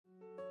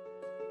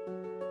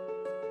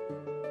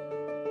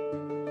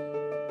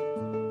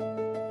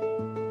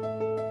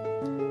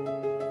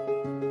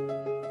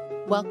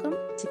Welcome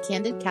to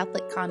Candid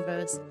Catholic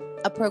Convos,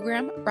 a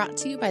program brought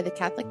to you by the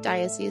Catholic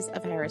Diocese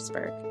of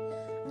Harrisburg.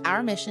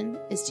 Our mission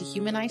is to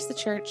humanize the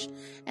Church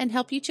and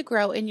help you to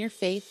grow in your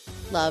faith,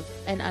 love,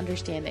 and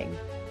understanding.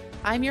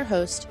 I'm your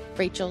host,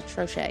 Rachel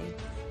Trochet,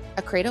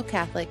 a cradle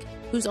Catholic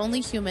who's only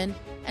human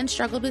and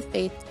struggled with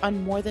faith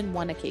on more than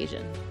one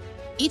occasion.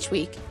 Each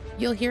week,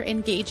 you'll hear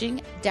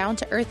engaging,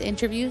 down-to-earth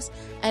interviews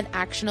and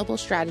actionable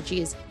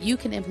strategies you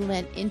can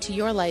implement into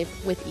your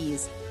life with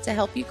ease to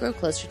help you grow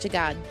closer to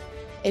God.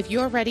 If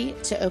you're ready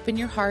to open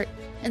your heart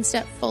and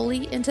step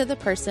fully into the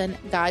person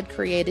God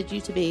created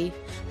you to be,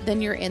 then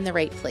you're in the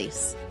right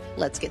place.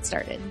 Let's get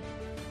started.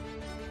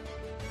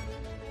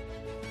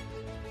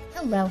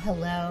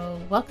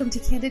 Hello. Welcome to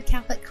Candid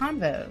Catholic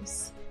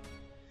Convos.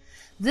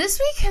 This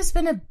week has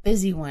been a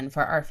busy one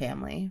for our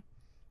family.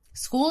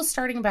 School is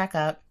starting back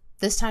up,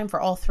 this time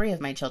for all three of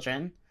my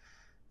children.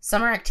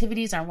 Summer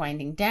activities are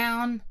winding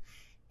down,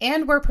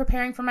 and we're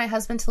preparing for my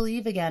husband to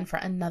leave again for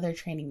another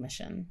training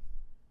mission.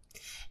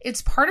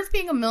 It's part of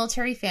being a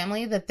military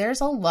family that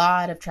there's a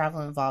lot of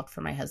travel involved for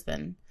my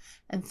husband,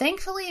 and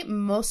thankfully,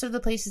 most of the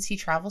places he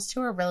travels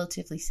to are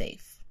relatively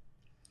safe.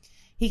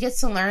 He gets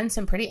to learn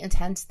some pretty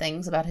intense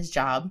things about his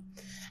job,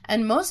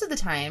 and most of the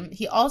time,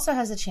 he also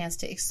has a chance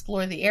to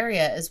explore the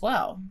area as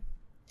well.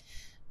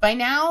 By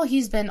now,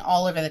 he's been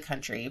all over the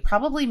country,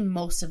 probably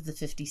most of the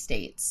 50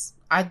 states.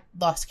 I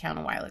lost count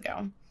a while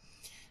ago.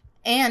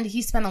 And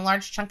he spent a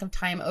large chunk of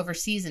time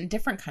overseas in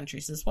different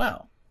countries as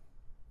well.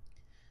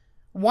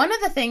 One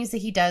of the things that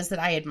he does that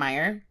I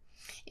admire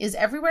is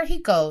everywhere he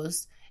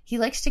goes, he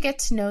likes to get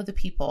to know the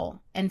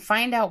people and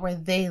find out where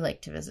they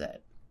like to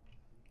visit.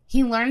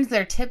 He learns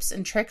their tips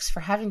and tricks for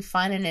having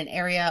fun in an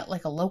area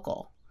like a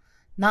local,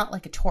 not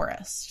like a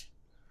tourist.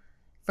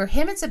 For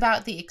him, it's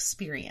about the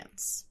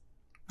experience,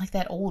 like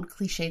that old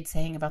cliched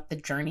saying about the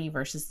journey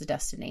versus the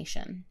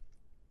destination.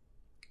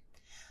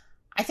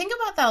 I think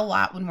about that a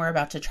lot when we're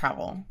about to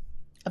travel,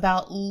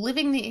 about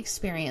living the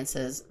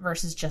experiences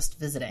versus just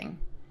visiting.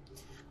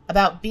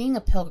 About being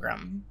a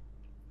pilgrim.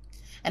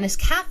 And as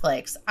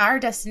Catholics, our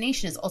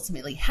destination is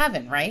ultimately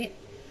heaven, right?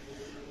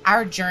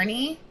 Our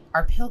journey,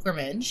 our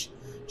pilgrimage,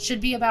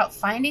 should be about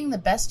finding the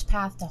best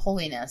path to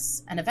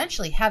holiness and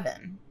eventually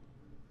heaven.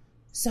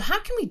 So how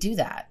can we do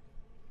that?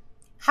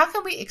 How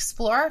can we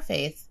explore our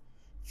faith,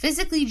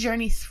 physically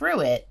journey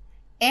through it,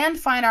 and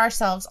find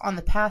ourselves on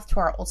the path to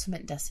our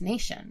ultimate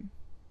destination?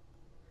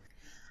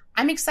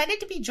 I'm excited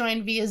to be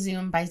joined via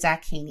Zoom by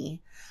Zack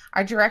Haney,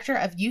 our Director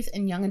of Youth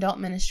and Young Adult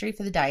Ministry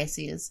for the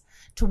Diocese,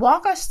 to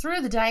walk us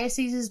through the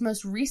Diocese's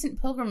most recent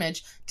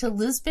pilgrimage to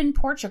Lisbon,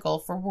 Portugal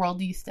for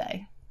World Youth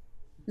Day.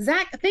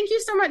 Zack, thank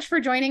you so much for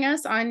joining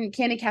us on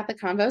Candid Catholic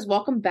Convos.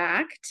 Welcome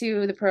back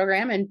to the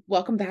program and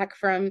welcome back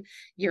from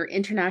your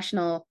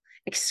international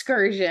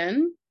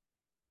excursion.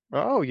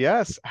 Oh,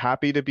 yes.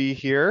 Happy to be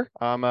here.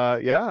 I'm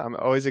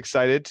always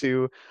excited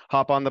to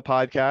hop on the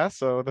podcast.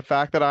 So the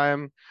fact that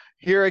I'm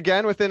here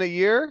again within a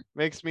year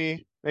makes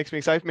me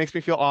excited, makes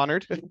me feel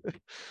honored.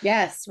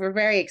 Yes, we're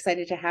very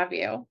excited to have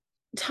you.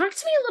 Talk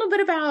to me a little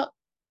bit about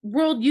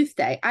World Youth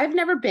Day. I've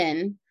never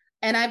been,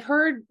 and I've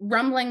heard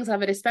rumblings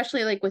of it,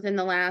 especially like within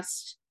the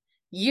last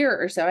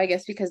year or so, I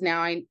guess, because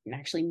now I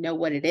actually know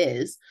what it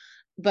is.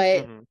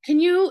 But Can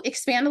you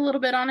expand a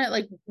little bit on it?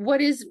 Like, what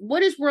is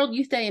World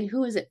Youth Day and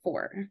who is it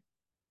for?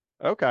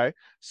 Okay.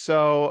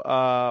 So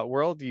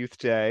World Youth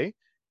Day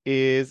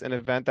is an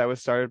event that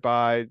was started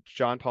by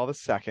John Paul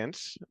II.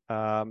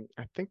 I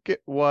think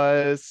it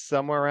was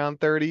somewhere around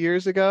 30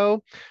 years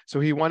ago. So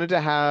he wanted to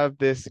have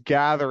this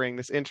gathering,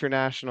 this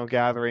international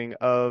gathering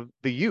of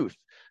the youth.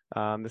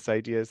 This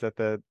idea is that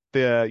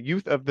the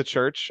youth of the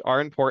church are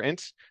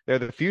important. They're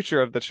the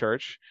future of the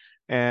church.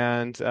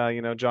 And,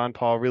 John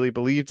Paul really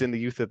believed in the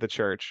youth of the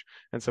church.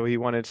 And so he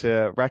wanted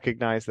to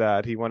recognize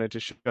that. He wanted to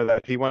show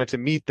that. He wanted to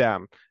meet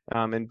them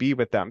and be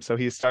with them. So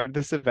he started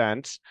this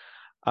event.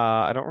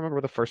 I don't remember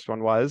what the first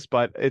one was,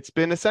 but it's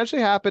been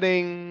essentially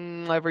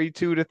happening every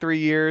 2 to 3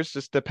 years,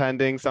 just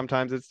depending.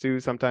 Sometimes it's 2,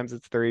 sometimes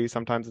it's 3,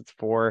 sometimes it's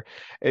 4.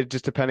 It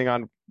just depending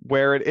on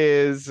where it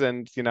is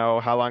and,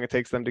 how long it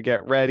takes them to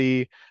get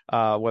ready,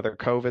 whether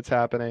COVID's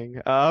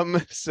happening.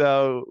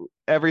 So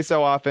every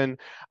so often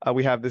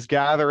we have this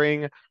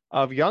gathering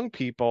of young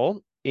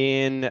people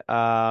in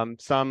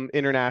some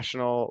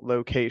international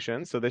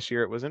locations. So this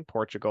year it was in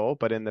Portugal,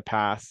 but in the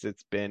past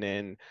it's been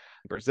in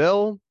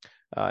Brazil.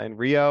 In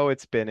Rio,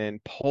 it's been in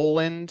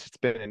Poland, it's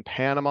been in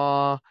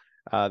Panama,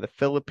 the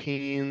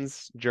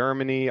Philippines,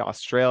 Germany,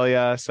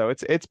 Australia. So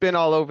it's been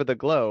all over the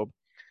globe.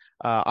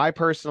 I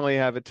personally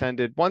have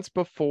attended once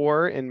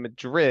before in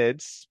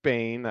Madrid,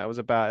 Spain. That was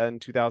about in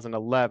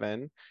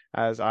 2011,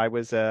 as I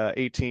was a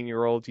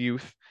 18-year-old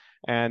youth.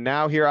 And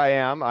now here I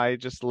am. I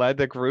just led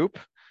the group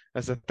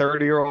as a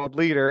 30-year-old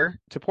leader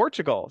to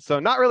Portugal.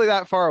 So not really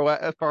that far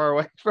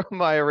away from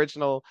my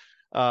original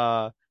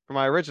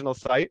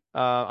site,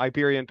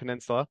 Iberian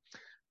Peninsula.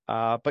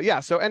 But yeah,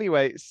 so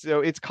anyway,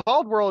 so it's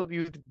called World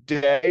Youth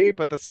Day,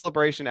 but the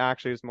celebration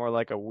actually is more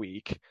like a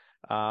week.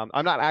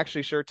 I'm not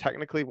actually sure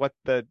technically what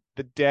the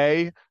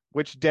day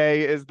which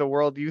day is the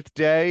World Youth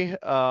Day.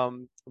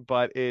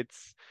 But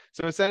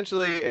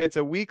essentially it's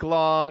a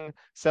week-long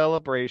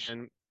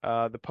celebration.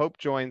 The Pope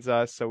joins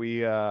us, so we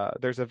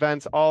there's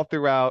events all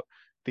throughout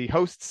the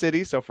host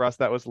city. So for us,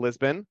 that was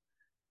Lisbon.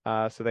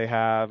 So they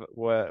have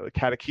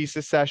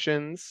catechesis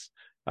sessions,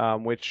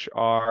 which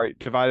are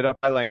divided up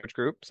by language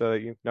group so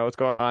that you know what's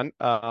going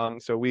on.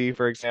 So we,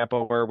 for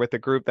example, were with a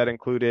group that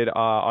included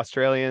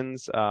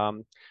Australians,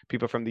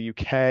 people from the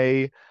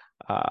UK,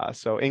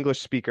 so English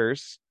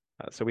speakers.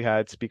 So we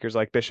had speakers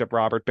like Bishop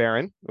Robert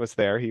Barron was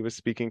there. He was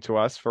speaking to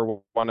us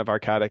for one of our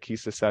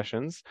catechesis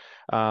sessions.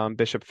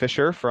 Bishop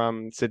Fisher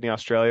from Sydney,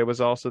 Australia was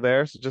also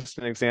there. So just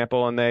an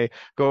example. And they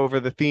go over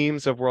the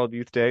themes of World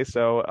Youth Day.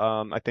 So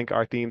I think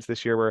our themes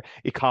this year were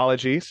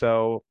ecology,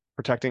 so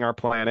protecting our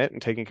planet and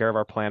taking care of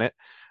our planet.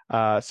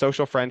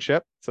 Social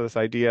friendship. So this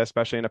idea,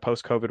 especially in a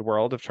post-COVID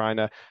world, of trying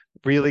to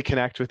really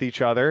connect with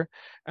each other,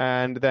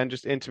 and then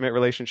just intimate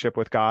relationship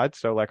with God.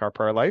 So like our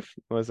prayer life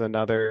was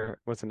another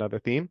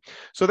theme.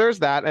 So there's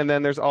that, and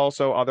then there's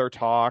also other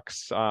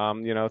talks,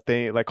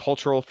 like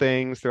cultural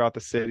things throughout the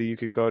city. You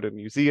could go to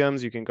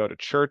museums, you can go to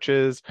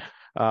churches,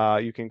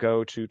 you can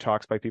go to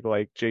talks by people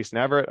like Jason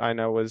Everett, I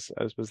know was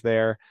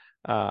there,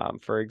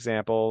 for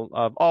example,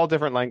 of all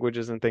different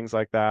languages and things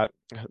like that.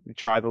 You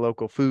try the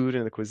local food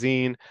and the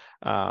cuisine,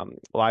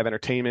 live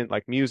entertainment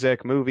like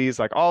music, movies,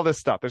 like all this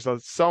stuff. There's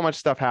so much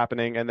stuff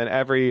happening, and then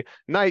every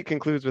night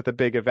concludes with a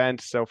big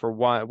event. So for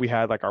one, we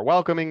had like our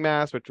welcoming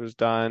mass, which was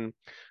done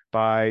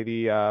by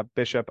the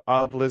Bishop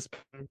of Lisbon,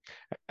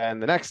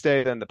 and the next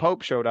day, then the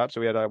Pope showed up, so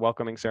we had a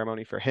welcoming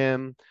ceremony for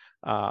him.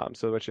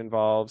 So which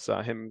involves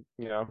him,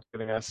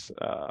 giving us,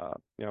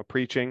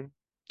 preaching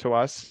to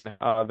us.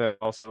 There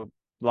also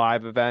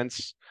live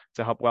events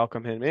to help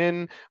welcome him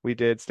in. We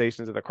did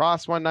Stations of the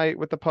Cross one night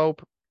with the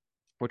Pope,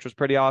 which was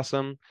pretty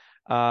awesome.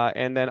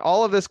 And then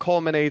all of this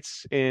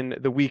culminates in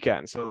the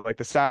weekend. So like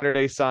the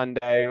Saturday,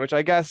 Sunday, which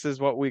I guess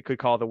is what we could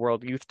call the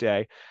World Youth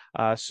Day.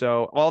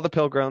 So all the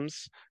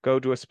pilgrims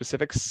go to a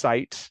specific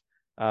site,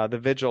 the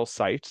vigil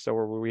site. So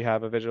where we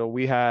have a vigil,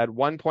 we had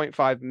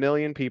 1.5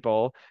 million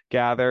people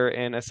gather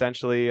in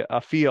essentially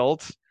a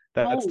field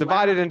Oh, that's wow.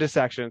 divided into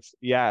sections.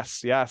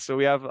 Yes, yes. So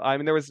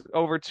there was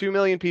over 2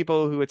 million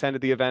people who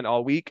attended the event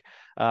all week,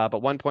 but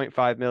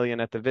 1.5 million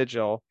at the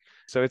vigil.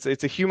 So it's a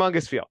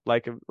humongous field,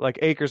 like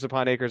acres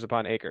upon acres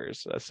upon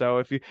acres. So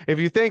if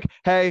you think,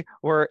 hey,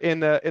 we're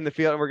in the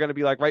field and we're going to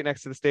be like right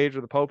next to the stage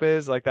where the Pope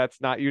is, like that's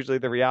not usually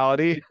the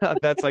reality.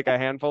 That's like a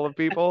handful of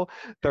people.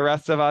 The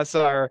rest of us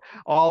are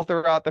all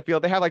throughout the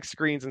field. They have like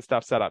screens and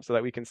stuff set up so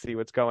that we can see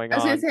what's going I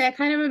was gonna on. say, I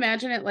kind of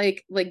imagine it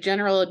like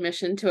general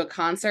admission to a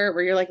concert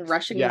where you're like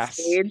rushing the Yes.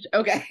 stage.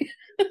 Okay.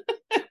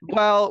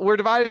 Well, we're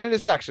divided into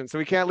sections, so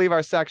we can't leave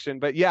our section.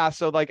 But yeah,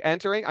 so like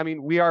entering, I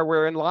mean,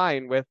 we're in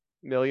line with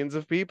millions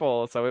of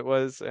people. So it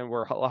was, and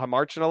we're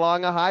marching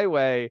along a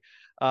highway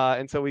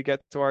until we get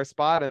to our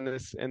spot in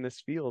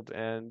this field.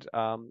 And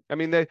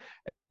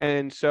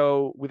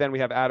so we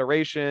have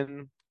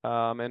adoration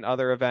and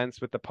other events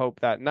with the Pope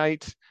that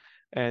night.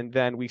 And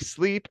then we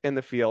sleep in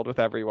the field with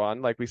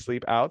everyone, like we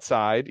sleep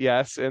outside,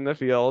 yes, in the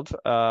field.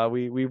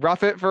 We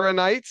rough it for a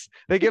night.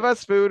 They give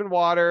us food and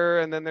water,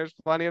 and then there's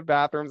plenty of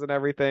bathrooms and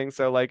everything.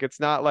 So like it's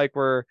not like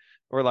we're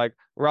like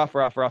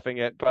roughing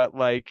it, but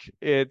like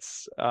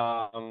it's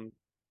and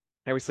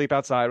we sleep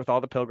outside with all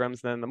the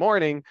pilgrims. Then in the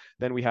morning,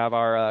 then we have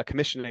our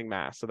commissioning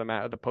mass. So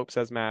the Pope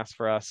says mass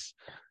for us.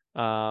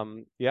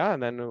 Yeah,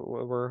 and then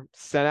we're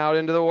sent out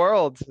into the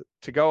world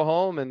to go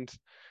home and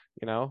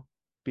you know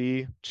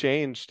be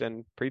changed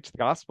and preach the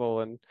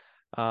gospel and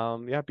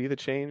yeah, be the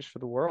change for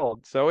the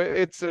world. So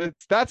it's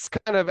that's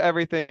kind of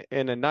everything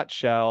in a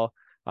nutshell.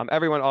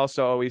 Everyone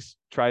also always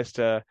tries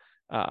to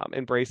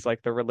embrace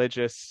like the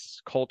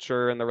religious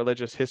culture and the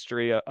religious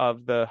history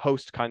of the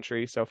host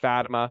country. So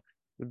Fatima,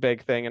 the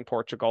big thing in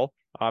Portugal,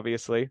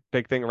 obviously,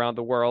 big thing around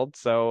the world.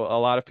 So a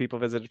lot of people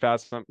visited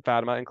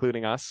Fatima,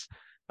 including us.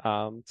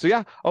 So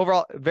yeah,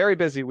 overall, very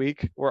busy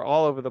week. We're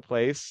all over the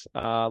place.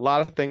 A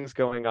lot of things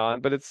going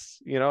on, but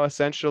it's,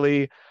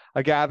 essentially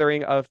a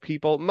gathering of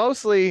people,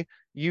 mostly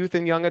youth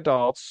and young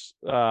adults.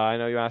 I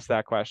know you asked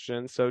that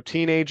question. So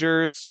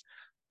teenagers,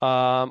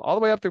 all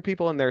the way up through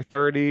people in their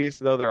 30s,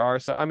 though there are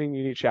some, I mean,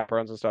 you need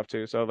chaperones and stuff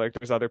too. So like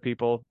there's other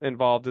people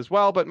involved as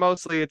well, but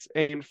mostly it's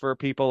aimed for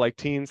people like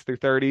teens through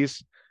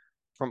 30s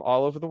from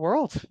all over the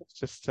world,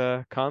 just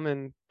to come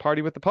and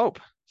party with the Pope,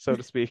 so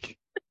to speak.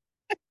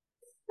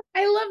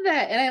 I love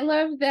that. And I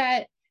love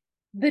that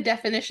the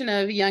definition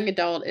of young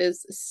adult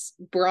is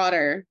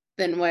broader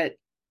than what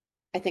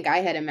I think I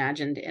had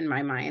imagined in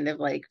my mind of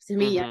like, to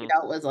me, young Hmm.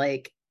 adult was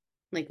like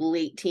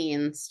late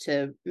teens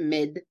to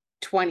mid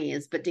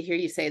 20s. But to hear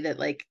you say that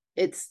like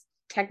it's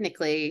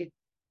technically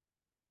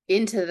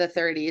into the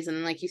 30s,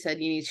 and like you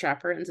said, you need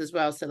chaperones as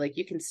well. So like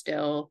you can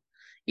still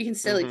Hmm.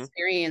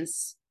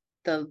 experience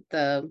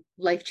the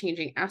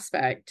life-changing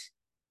aspect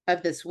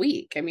of this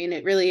week. I mean,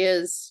 it really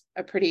is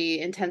a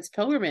pretty intense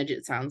pilgrimage,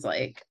 it sounds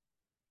like.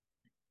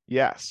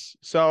 Yes.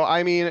 So,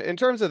 I mean, in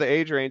terms of the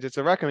age range, it's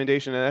a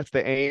recommendation, and that's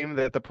the aim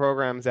that the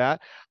program's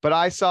at. But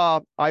I saw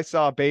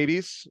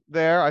babies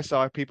there. I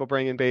saw people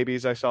bringing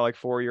babies. I saw like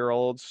 4 year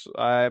olds.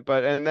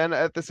 But and then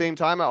at the same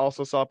time, I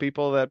also saw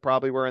people that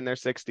probably were in their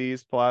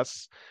 60s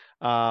plus.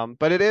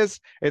 But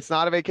it's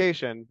not a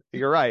vacation.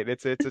 You're right.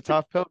 It's a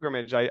tough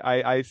pilgrimage.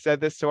 I said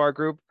this to our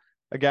group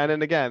again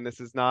and again. This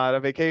is not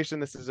a vacation.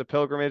 This is a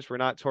pilgrimage. We're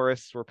not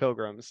tourists. We're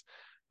pilgrims.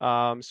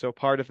 So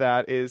part of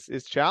that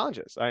is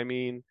challenges. I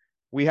mean,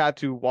 we had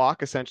to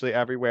walk essentially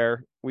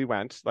everywhere we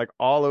went, like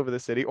all over the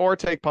city, or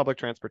take public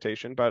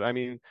transportation. But I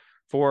mean,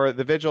 for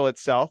the vigil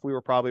itself, we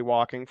were probably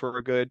walking for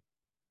a good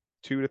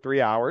 2 to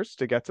 3 hours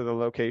to get to the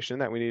location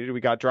that we needed.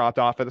 We got dropped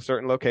off at a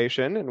certain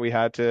location and we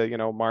had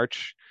to,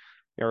 march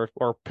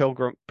or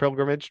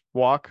pilgrimage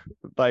walk,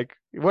 like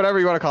whatever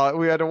you want to call it.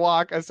 We had to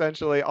walk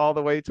essentially all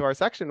the way to our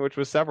section, which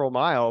was several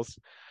miles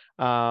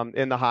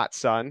in the hot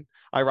sun.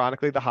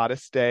 Ironically, the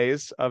hottest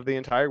days of the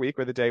entire week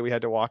were the day we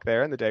had to walk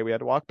there and the day we had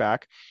to walk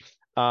back.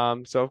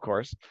 So of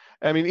course,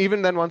 I mean,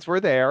 even then, once we're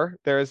there,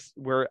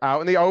 we're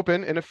out in the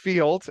open in a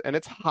field and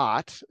it's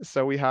hot.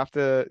 So we have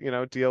to,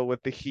 deal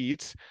with the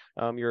heat.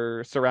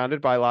 You're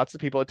surrounded by lots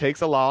of people. It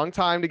takes a long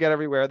time to get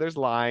everywhere. There's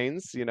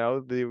lines,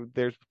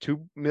 there's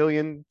 2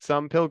 million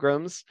some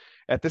pilgrims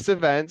at this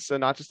event. So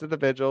not just at the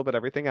vigil, but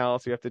everything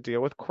else. You have to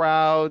deal with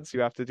crowds.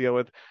 You have to deal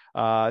with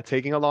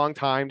taking a long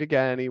time to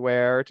get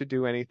anywhere, to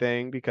do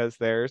anything, because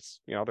there's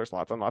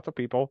lots and lots of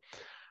people.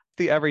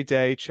 The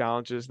everyday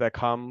challenges that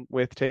come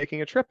with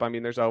taking a trip. I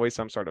mean, there's always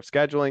some sort of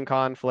scheduling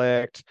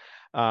conflict.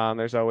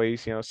 There's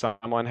always,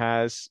 someone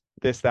has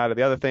this, that, or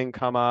the other thing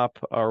come up,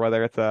 or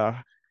whether it's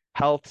a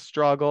health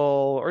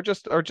struggle or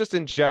just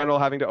in general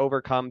having to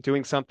overcome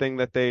doing something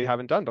that they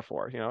haven't done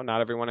before.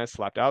 Not everyone has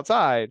slept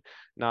outside.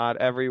 Not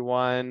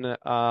everyone,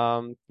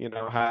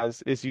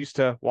 is used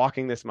to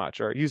walking this much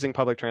or using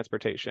public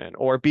transportation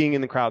or being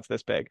in the crowds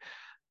this big.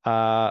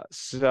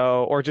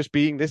 Or just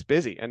being this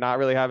busy and not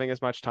really having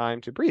as much time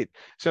to breathe.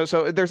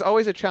 So there's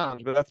always a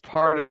challenge, but that's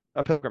part of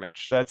a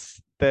pilgrimage.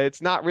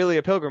 It's not really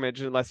a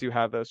pilgrimage unless you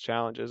have those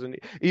challenges. And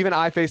even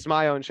I faced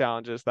my own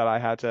challenges that I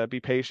had to be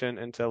patient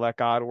and to let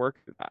God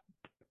work through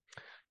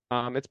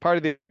that. It's part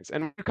of the,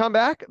 and when you come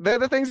back, they're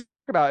the things to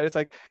talk about. It's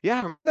like, yeah,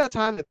 remember that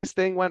time that this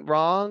thing went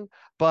wrong,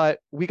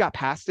 but we got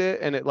past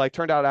it and it like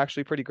turned out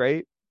actually pretty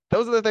great.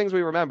 Those are the things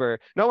we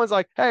remember. No one's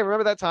like, hey,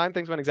 remember that time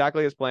things went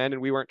exactly as planned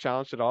and we weren't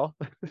challenged at all?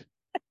 So,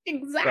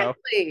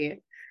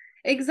 Exactly.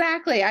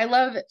 Exactly. I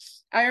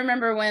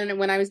remember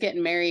when I was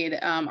getting married,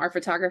 our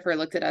photographer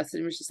looked at us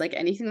and was just like,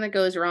 anything that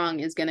goes wrong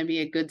is going to be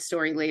a good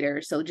story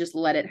later. So just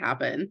let it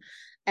happen.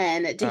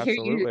 And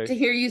absolutely. to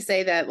hear you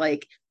say that,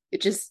 like,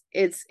 it's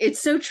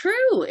so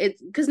true.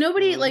 It's because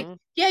nobody, like, Hmm.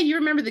 yeah, you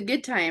remember the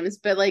good times,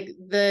 but like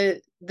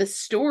the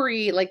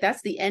story, like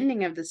that's the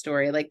ending of the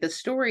story. Like the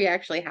story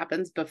actually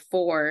happens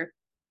before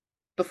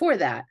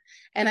that.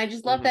 And I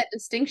just love Hmm. that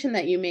distinction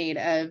that you made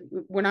of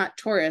we're not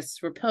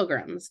tourists, we're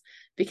pilgrims,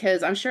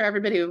 because I'm sure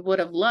everybody would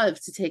have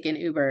loved to take an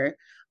Uber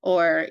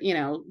or,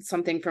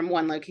 something from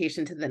one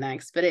location to the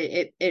next, but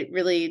it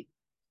really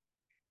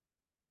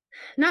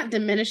not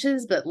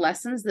diminishes but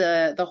lessens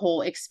the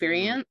whole Hmm.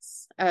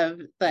 experience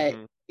of that,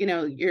 Hmm.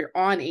 you're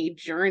on a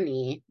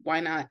journey. Why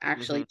not Hmm.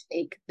 actually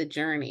take the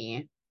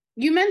journey?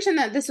 You mentioned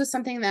that this was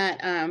something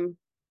that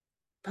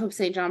Pope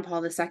St. John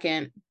Paul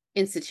II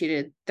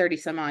instituted 30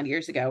 some odd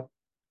years ago.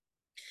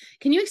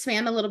 Can you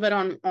expand a little bit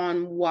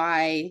on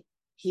why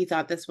he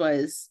thought this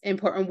was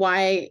important,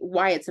 why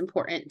it's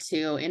important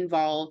to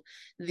involve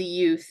the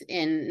youth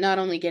in not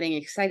only getting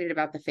excited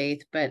about the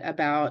faith, but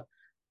about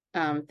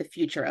the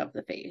future of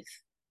the faith?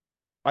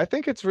 I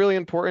think it's really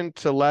important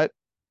to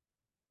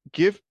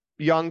give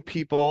young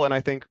people, and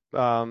I think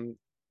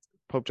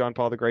Pope John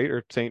Paul the Great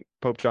or Saint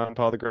Pope John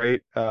Paul the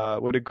Great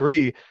would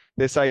agree.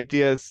 This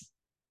idea is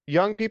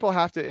young people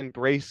have to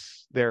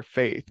embrace their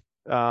faith,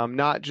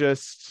 not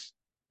just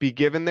be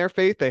given their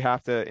faith. They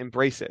have to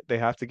embrace it. They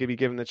have to be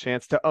given the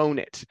chance to own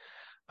it.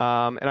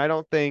 And I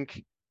don't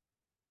think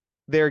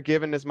they're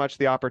given as much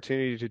the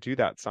opportunity to do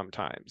that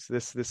sometimes.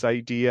 This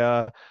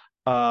idea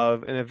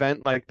of an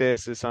event like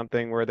this is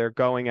something where they're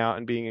going out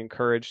and being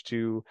encouraged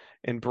to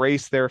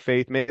embrace their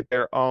faith, make it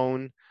their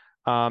own,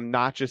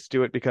 not just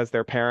do it because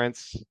their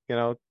parents,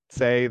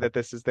 say that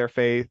this is their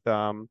faith,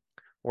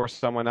 or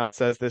someone else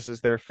says this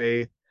is their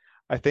faith.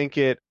 I think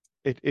it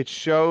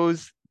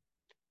shows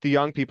the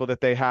young people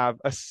that they have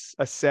a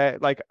say,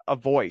 like a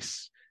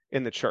voice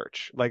in the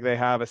church, like they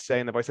have a say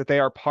in the voice, that they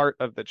are part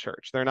of the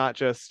church. They're not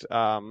just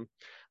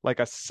like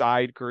a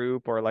side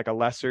group or like a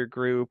lesser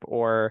group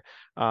or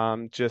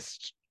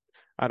just,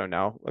 I don't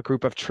know, a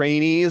group of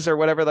trainees or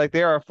whatever. Like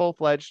they are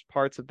full-fledged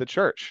parts of the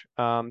church,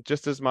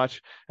 just as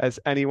much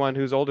as anyone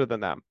who's older than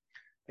them.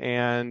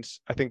 And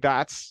I think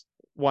that's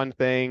one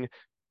thing,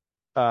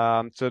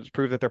 so to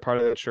prove that they're part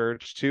of the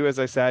church. Too, as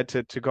I said,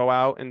 to go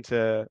out and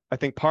I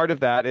think part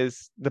of that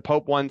is the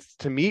Pope wants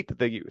to meet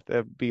the youth.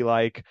 Be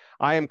like,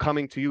 I am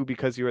coming to you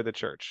because you are the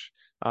church.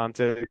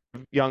 To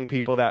young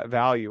people that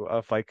value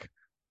of like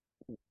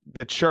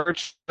the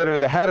church, that are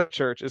the head of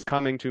church, is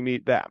coming to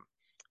meet them.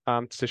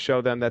 to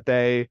show them that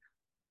they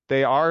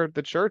are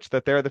the church,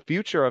 that they're the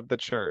future of the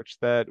church,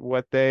 that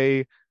what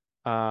they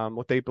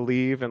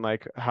believe and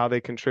like how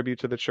they contribute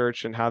to the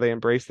church and how they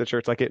embrace the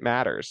church, like it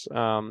matters.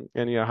 And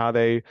how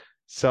they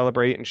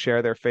celebrate and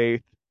share their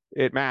faith,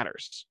 it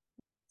matters.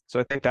 So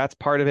I think that's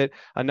part of it.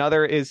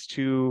 Another is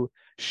to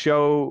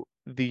show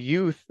the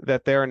youth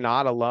that they're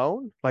not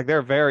alone. Like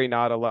they're very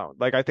not alone.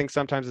 Like I think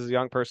sometimes as a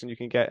young person you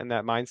can get in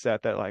that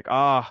mindset that like,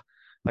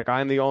 like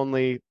I'm the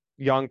only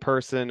young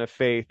person of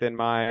faith in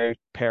my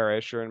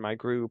parish or in my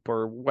group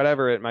or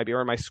whatever it might be,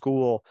 or in my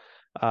school.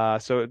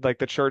 So like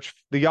the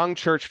young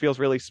church feels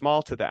really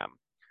small to them,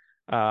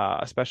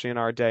 especially in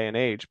our day and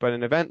age. But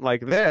an event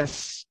like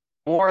this,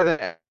 more than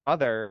any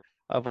other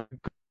of,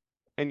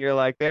 and you're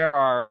like, there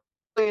are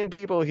a million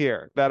people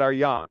here that are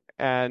young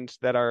and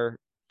that are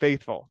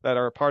faithful, that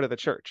are a part of the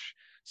church.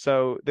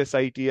 So this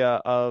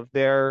idea of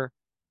there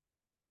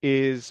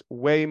is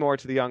way more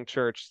to the young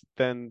church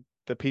than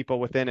the people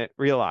within it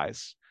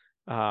realize,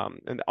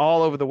 and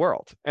all over the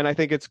world. And I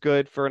think it's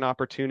good for an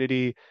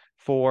opportunity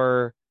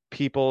for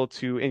people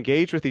to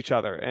engage with each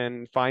other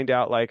and find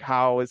out like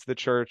how is the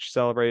church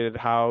celebrated?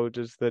 How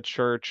does the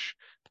church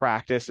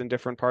practice in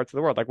different parts of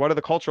the world? Like what are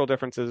the cultural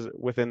differences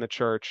within the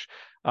church?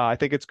 I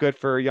think it's good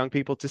for young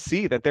people to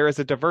see that there is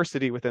a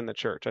diversity within the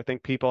church. I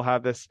think people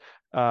have this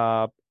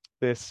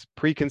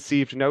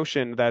preconceived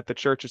notion that the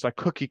church is like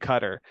cookie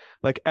cutter,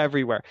 like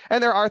everywhere.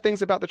 And there are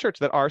things about the church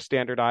that are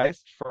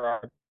standardized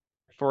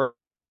for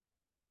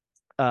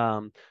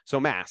so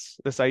mass,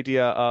 this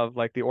idea of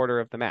like the order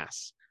of the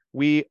mass.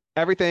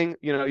 Everything,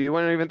 you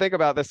wouldn't even think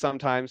about this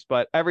sometimes,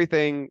 but every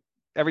time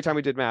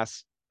we did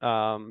mass,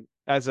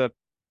 as a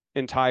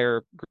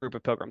entire group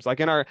of pilgrims, like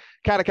in our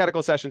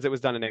catechetical sessions, it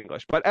was done in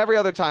English, but every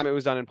other time it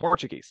was done in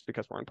Portuguese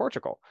because we're in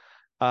Portugal.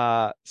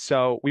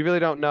 So we really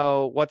don't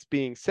know what's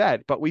being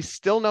said, but we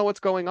still know what's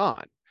going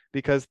on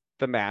because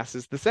the mass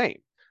is the same.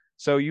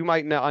 So you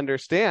might not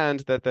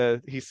understand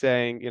that he's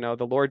saying,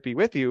 the Lord be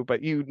with you,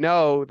 but you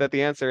know that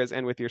the answer is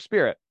and with your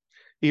spirit,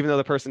 even though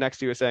the person next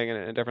to you is saying it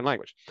in a different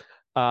language.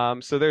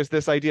 So there's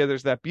this idea,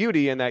 there's that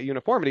beauty and that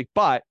uniformity,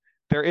 but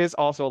there is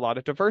also a lot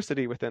of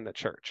diversity within the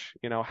church.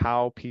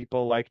 How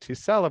people like to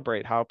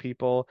celebrate, how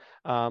people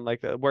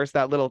where's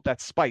that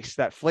spice,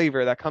 that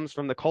flavor that comes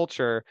from the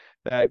culture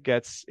that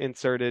gets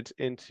inserted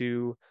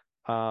into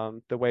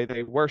the way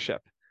they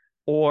worship,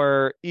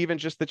 or even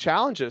just the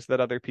challenges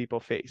that other people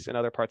face in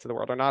other parts of the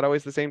world are not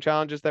always the same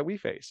challenges that we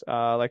face.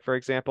 Like for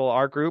example,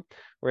 our group,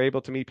 we're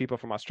able to meet people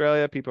from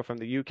Australia, people from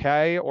the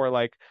UK, or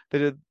like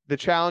the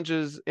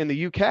challenges in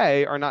the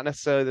UK are not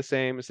necessarily the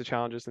same as the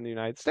challenges in the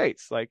United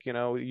States. Like,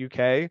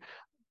 UK,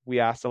 we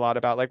asked a lot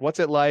about like what's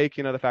it like,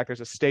 the fact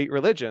there's a state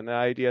religion, the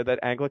idea that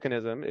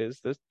Anglicanism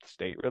is the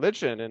state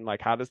religion, and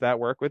like how does that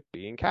work with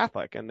being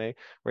Catholic? And they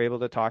were able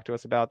to talk to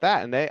us about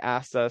that. And they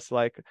asked us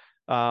like,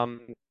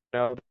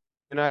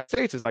 the United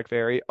States is like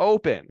very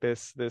open,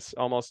 this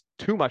almost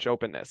too much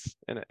openness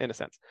in a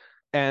sense.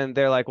 And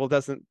they're like, well,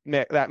 doesn't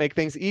that make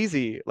things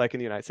easy like in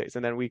the United States?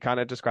 And then we kind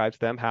of described to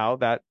them how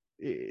that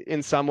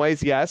in some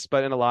ways, yes,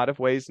 but in a lot of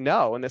ways,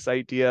 no. And this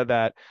idea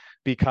that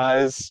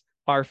because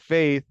our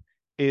faith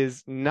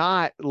is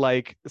not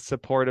like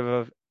supportive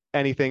of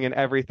anything and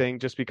everything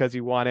just because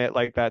you want it,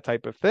 like that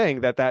type of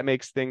thing, that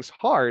makes things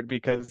hard,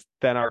 because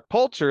then our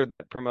culture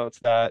that promotes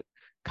that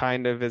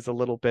kind of is a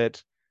little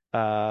bit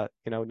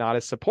not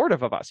as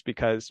supportive of us,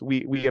 because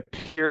we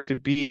appear to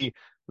be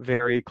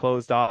very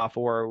closed off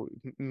or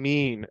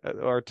mean,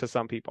 or to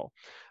some people,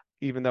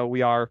 even though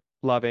we are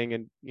loving.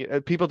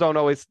 And people don't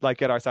always like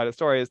get our side of the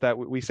story, is that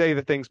we say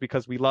the things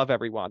because we love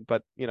everyone,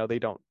 but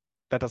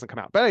that doesn't come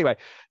out. But anyway,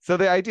 so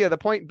the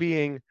point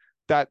being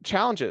that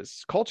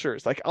challenges,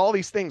 cultures, like all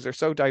these things are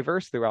so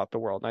diverse throughout the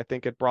world. And I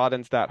think it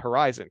broadens that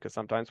horizon, because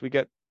sometimes we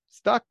get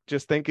stuck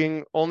just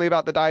thinking only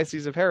about the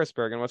Diocese of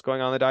Harrisburg and what's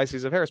going on in the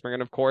Diocese of Harrisburg.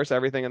 And of course,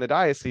 everything in the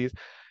diocese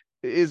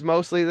is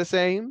mostly the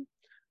same,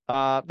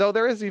 though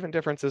there is even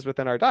differences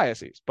within our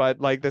diocese. But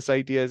like this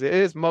idea is it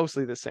is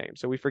mostly the same.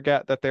 So we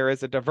forget that there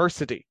is a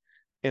diversity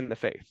in the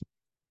faith.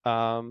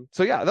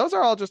 So yeah, those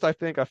are all just, I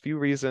think, a few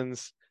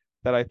reasons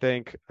that I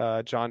think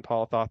John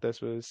Paul thought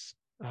this was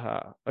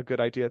a good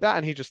idea. That,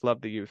 and he just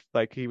loved the youth.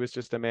 Like he was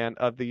just a man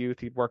of the youth.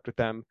 He'd worked with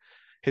them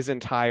his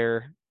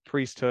entire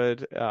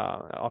priesthood,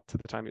 up to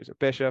the time he was a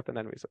bishop, and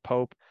then he was a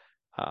pope.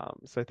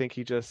 So I think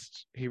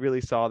he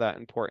really saw that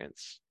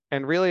importance.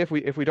 And really, if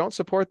we don't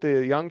support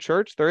the young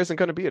church, there isn't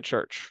going to be a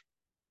church.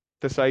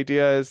 This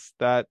idea is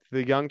that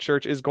the young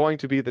church is going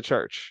to be the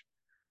church,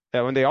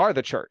 that when they are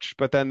the church,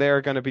 but then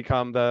they're going to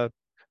become the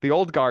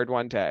old guard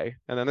one day,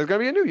 and then there's going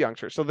to be a new young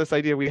church. So this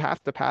idea, we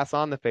have to pass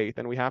on the faith,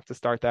 and we have to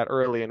start that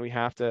early, and we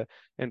have to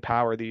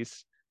empower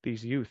these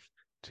youth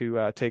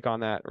to take on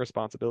that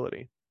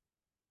responsibility.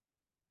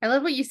 I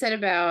love what you said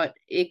about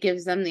it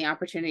gives them the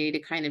opportunity to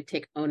kind of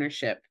take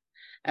ownership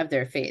of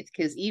their faith,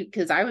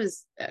 because I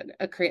was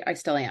I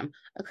still am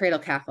a cradle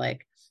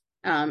Catholic,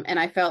 and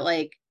I felt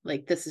like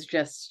this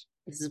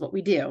is what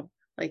we do.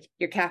 like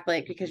you're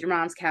Catholic because your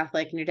mom's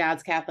Catholic and your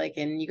dad's Catholic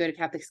and you go to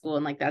Catholic school,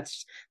 and like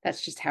that's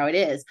just how it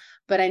is.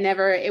 But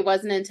it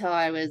wasn't until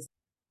I was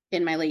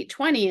in my late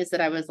 20s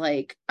that I was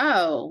like,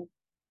 oh,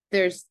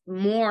 there's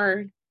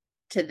more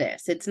to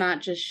this. It's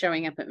not just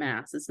showing up at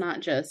mass. It's not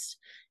just,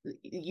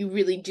 you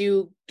really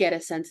do get a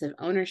sense of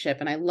ownership.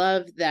 And I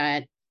love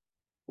that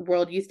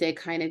World Youth Day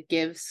kind of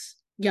gives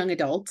young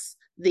adults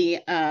the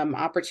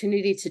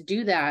opportunity to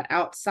do that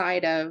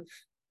outside of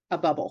a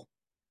bubble,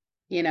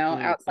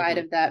 outside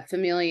of that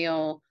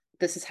familial,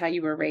 this is how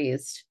you were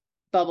raised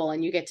bubble.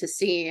 And you get to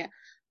see,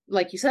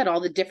 like you said, all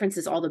the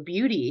differences, all the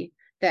beauty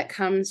that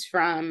comes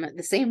from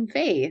the same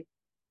faith,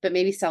 but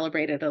maybe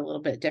celebrated a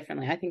little bit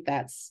differently. I think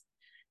that's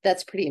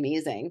pretty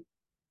amazing.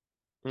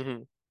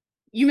 Mm-hmm.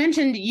 You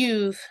mentioned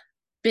you've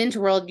been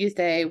to World Youth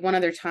Day one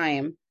other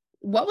time.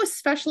 What was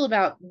special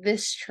about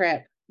this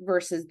trip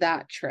versus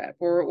that trip?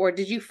 Or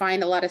did you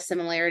find a lot of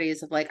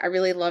similarities of like, I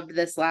really loved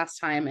this last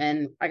time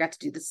and I got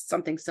to do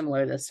something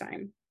similar this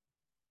time?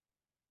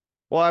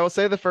 Well, I will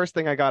say the first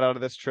thing I got out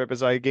of this trip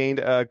is I gained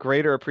a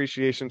greater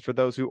appreciation for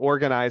those who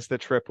organized the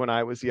trip when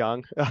I was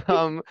young.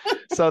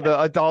 So the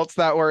adults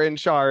that were in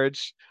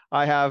charge,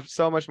 I have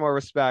so much more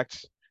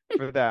respect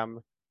for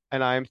them,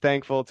 and I'm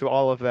thankful to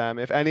all of them.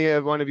 If any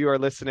one of you are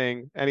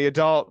listening, any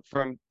adult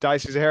from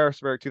Diocese of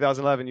Harrisburg,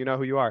 2011, you know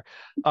who you are.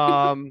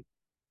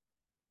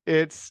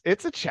 It's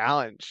a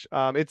challenge.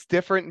 It's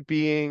different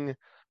being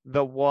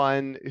the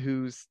one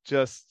who's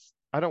just,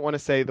 I don't want to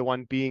say the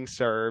one being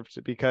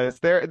served because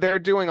they're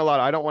doing a lot.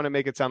 I don't want to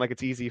make it sound like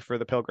it's easy for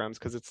the pilgrims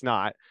because it's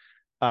not.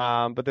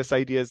 But this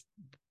idea is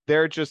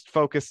they're just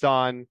focused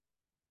on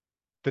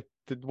the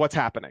what's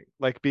happening,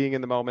 like being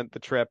in the moment, the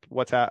trip,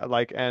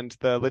 and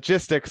the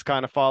logistics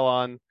kind of fall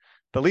on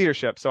the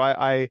leadership. So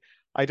I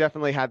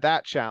definitely had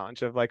that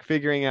challenge of like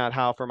figuring out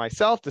how for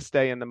myself to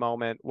stay in the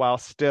moment while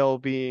still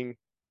being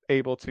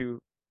able to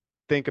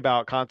think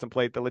about,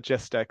 contemplate the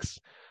logistics,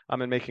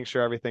 and making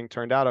sure everything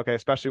turned out okay,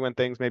 especially when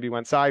things maybe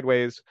went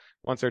sideways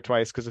once or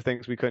twice because of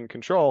things we couldn't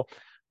control,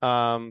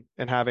 and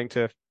having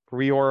to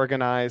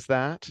reorganize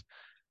that.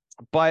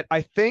 But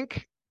I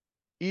think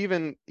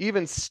even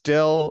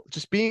still,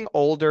 just being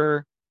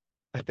older,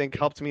 I think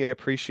helped me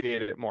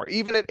appreciate it more.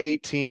 Even at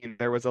 18,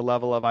 there was a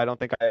level of I don't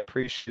think I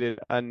appreciated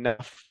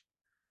enough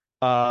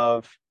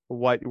of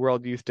what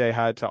World Youth Day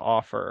had to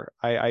offer.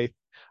 I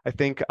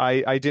think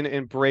I didn't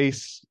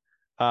embrace.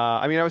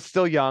 I mean, I was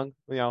still young,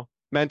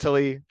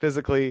 mentally,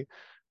 physically.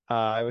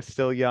 I was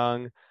still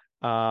young.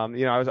 I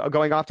was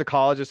going off to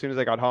college as soon as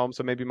I got home,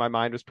 so maybe my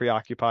mind was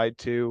preoccupied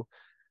too.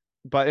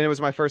 But it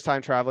was my first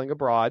time traveling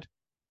abroad.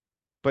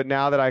 But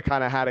now that I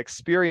kind of had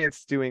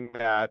experience doing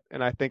that,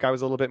 and I think I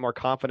was a little bit more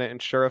confident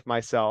and sure of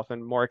myself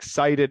and more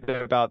excited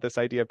about this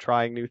idea of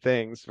trying new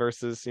things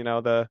versus,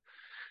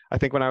 I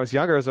think when I was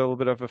younger, there was a little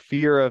bit of a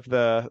fear of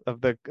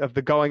the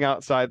going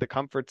outside the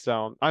comfort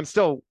zone. I'm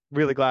still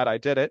really glad I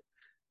did it.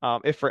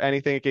 If for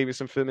anything, it gave me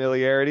some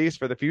familiarities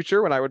for the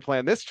future when I would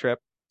plan this trip.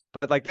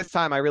 But like this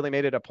time, I really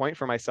made it a point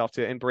for myself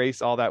to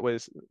embrace all that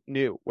was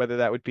new, whether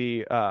that would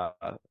be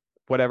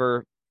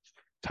whatever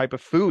type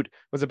of food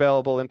was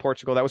available in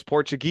Portugal that was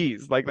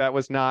Portuguese. Like that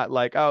was not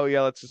like, oh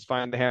yeah, let's just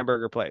find the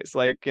hamburger place.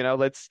 Like,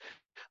 let's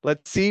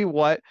see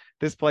what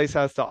this place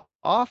has to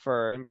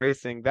offer,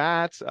 embracing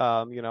that.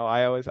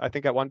 I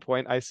think at one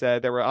point I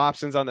said there were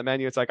options on the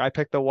menu. It's like I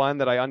picked the one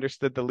that I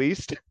understood the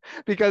least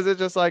because it's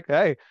just like,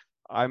 hey,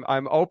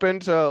 I'm open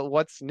to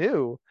what's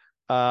new.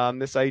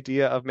 This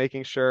idea of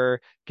making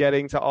sure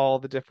getting to all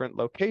the different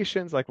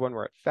locations, like when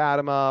we're at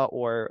Fatima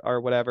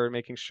or whatever,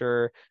 making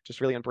sure just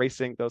really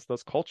embracing those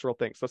cultural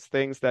things, those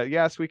things that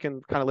yes, we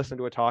can kind of listen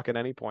to a talk at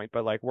any point,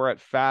 but like we're at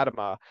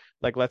Fatima,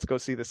 like let's go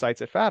see the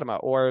sites at Fatima.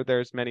 Or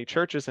there's many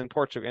churches in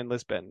Portugal, in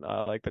Lisbon,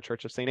 like the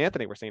Church of Saint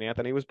Anthony, where Saint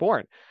Anthony was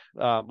born.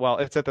 Well,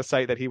 it's at the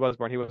site that he was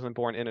born. He wasn't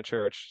born in a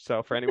church.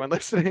 So for anyone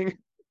listening,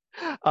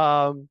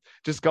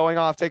 just going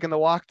off, taking the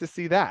walk to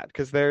see that,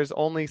 because there's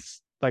only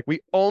like we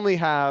only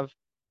have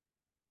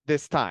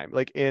this time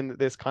like in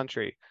this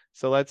country,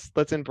 so let's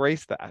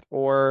embrace that.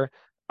 Or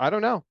I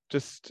don't know,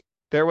 just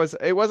it was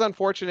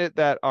unfortunate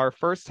that our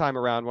first time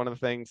around, one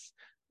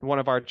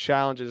of our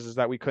challenges is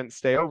that we couldn't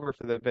stay over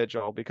for the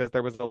vigil because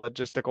there was a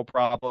logistical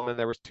problem and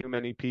there was too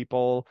many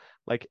people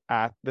like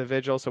at the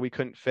vigil, so we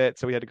couldn't fit,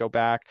 so we had to go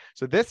back.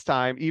 So this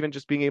time, even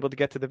just being able to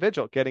get to the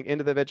vigil, getting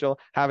into the vigil,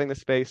 having the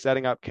space,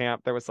 setting up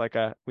camp, there was like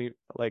a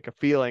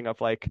feeling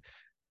of like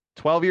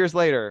 12 years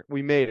later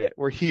we made it,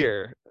 we're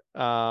here.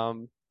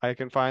 I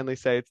can finally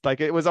say it's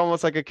like it was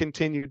almost like a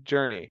continued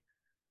journey.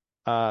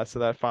 So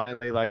that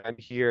finally like I'm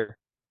here.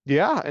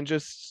 Yeah, and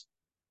just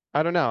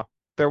I don't know.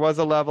 There was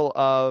a level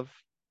of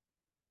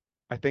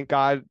I think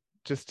God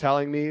just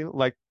telling me,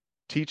 like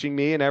teaching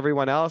me and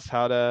everyone else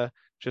how to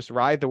just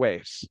ride the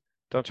waves.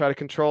 Don't try to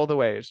control the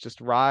waves,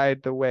 just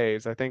ride the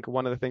waves. I think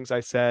one of the things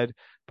I said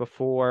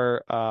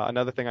before,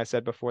 another thing I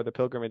said before the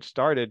pilgrimage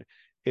started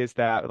is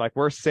that like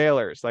we're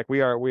sailors, like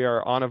we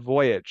are on a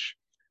voyage.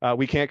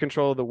 We can't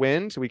control the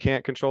wind, we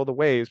can't control the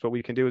waves, but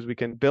we can do is we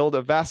can build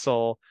a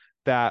vessel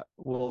that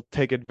will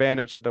take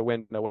advantage of the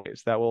wind and the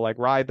waves, that will like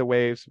ride the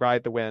waves,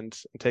 ride the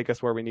winds, and take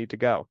us where we need to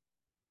go.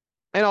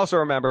 And also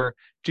remember,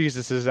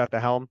 Jesus is at the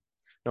helm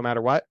no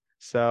matter what.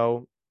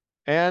 So,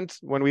 and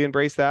when we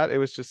embrace that, it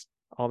was just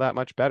all that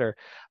much better.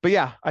 But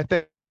yeah, I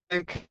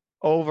think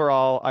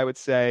overall, I would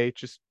say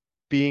just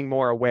being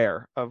more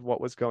aware of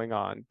what was going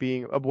on,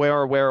 being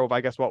aware of,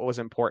 I guess, what was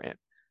important,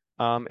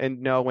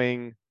 and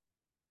knowing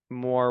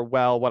more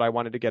well what I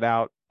wanted to get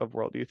out of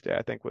World Youth Day,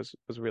 I think was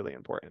really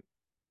important.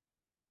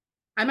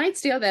 I might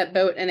steal that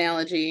boat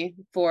analogy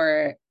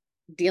for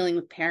dealing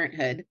with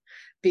parenthood,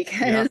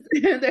 because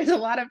there's a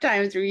lot of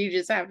times where you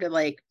just have to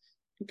like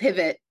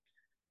pivot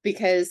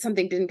because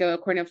something didn't go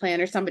according to plan,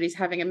 or somebody's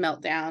having a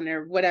meltdown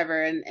or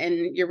whatever.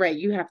 And you're right.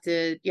 You have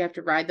to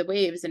ride the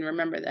waves and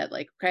remember that,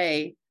 like,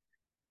 okay,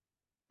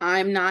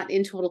 I'm not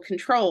in total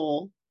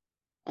control.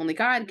 Only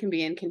God can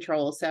be in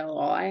control. So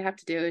all I have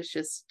to do is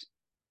just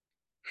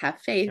have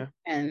faith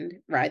and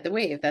ride the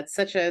wave. That's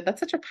such a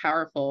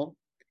powerful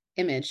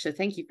image. So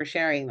thank you for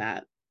sharing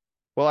that.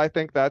 Well, I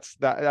think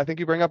I think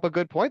you bring up a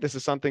good point. This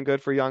is something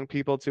good for young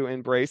people to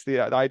embrace the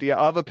idea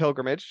of a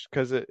pilgrimage,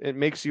 because it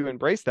makes you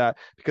embrace that.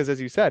 Because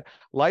as you said,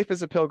 life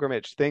is a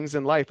pilgrimage. Things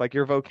in life, like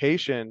your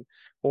vocation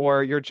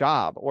or your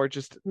job or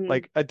just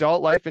like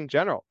adult life in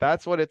general,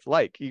 that's what it's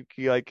like. You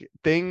like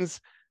things,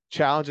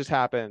 challenges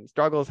happen,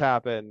 struggles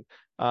happen,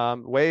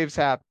 waves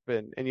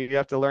happen, and you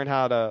have to learn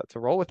how to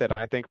roll with it.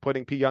 I think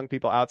putting young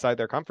people outside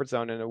their comfort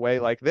zone in a way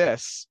like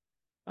this,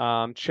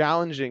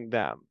 challenging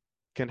them,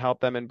 can help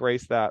them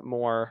embrace that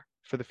more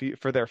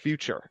for their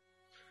future.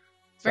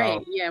 So,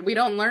 right. Yeah. We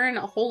don't learn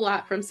a whole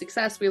lot from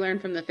success. We learn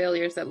from the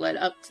failures that led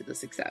up to the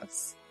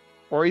success.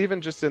 Or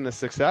even just in the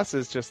success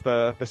is just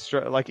the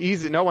like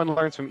easy. No one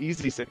learns from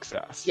easy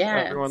success. Yeah.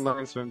 Everyone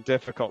learns from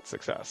difficult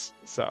success.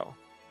 So.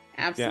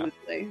 Absolutely.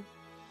 Yeah.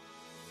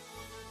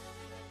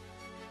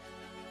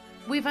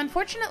 We've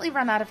unfortunately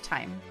run out of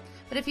time,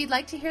 but if you'd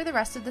like to hear the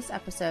rest of this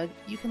episode,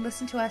 you can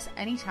listen to us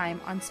anytime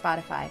on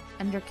Spotify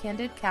under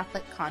Candid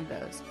Catholic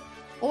Convos,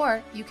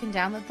 or you can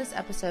download this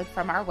episode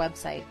from our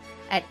website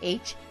at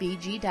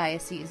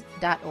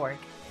hbgdiocese.org.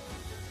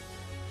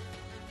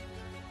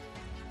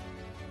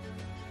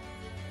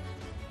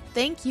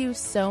 Thank you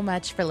so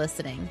much for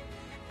listening.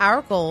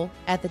 Our goal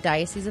at the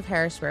Diocese of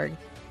Harrisburg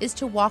is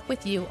to walk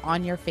with you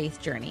on your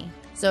faith journey.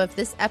 So if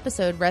this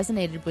episode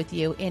resonated with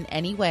you in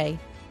any way,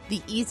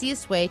 the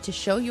easiest way to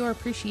show your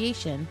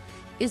appreciation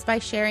is by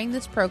sharing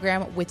this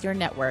program with your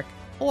network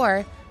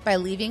or by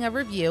leaving a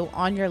review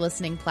on your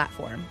listening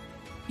platform.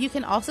 You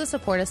can also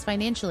support us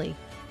financially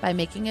by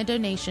making a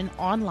donation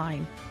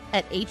online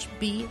at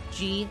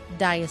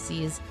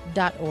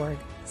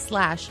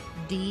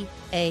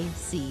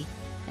hbgdiocese.org/DAC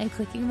and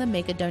clicking the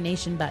Make a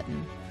Donation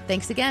button.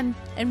 Thanks again,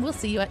 and we'll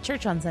see you at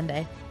church on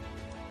Sunday.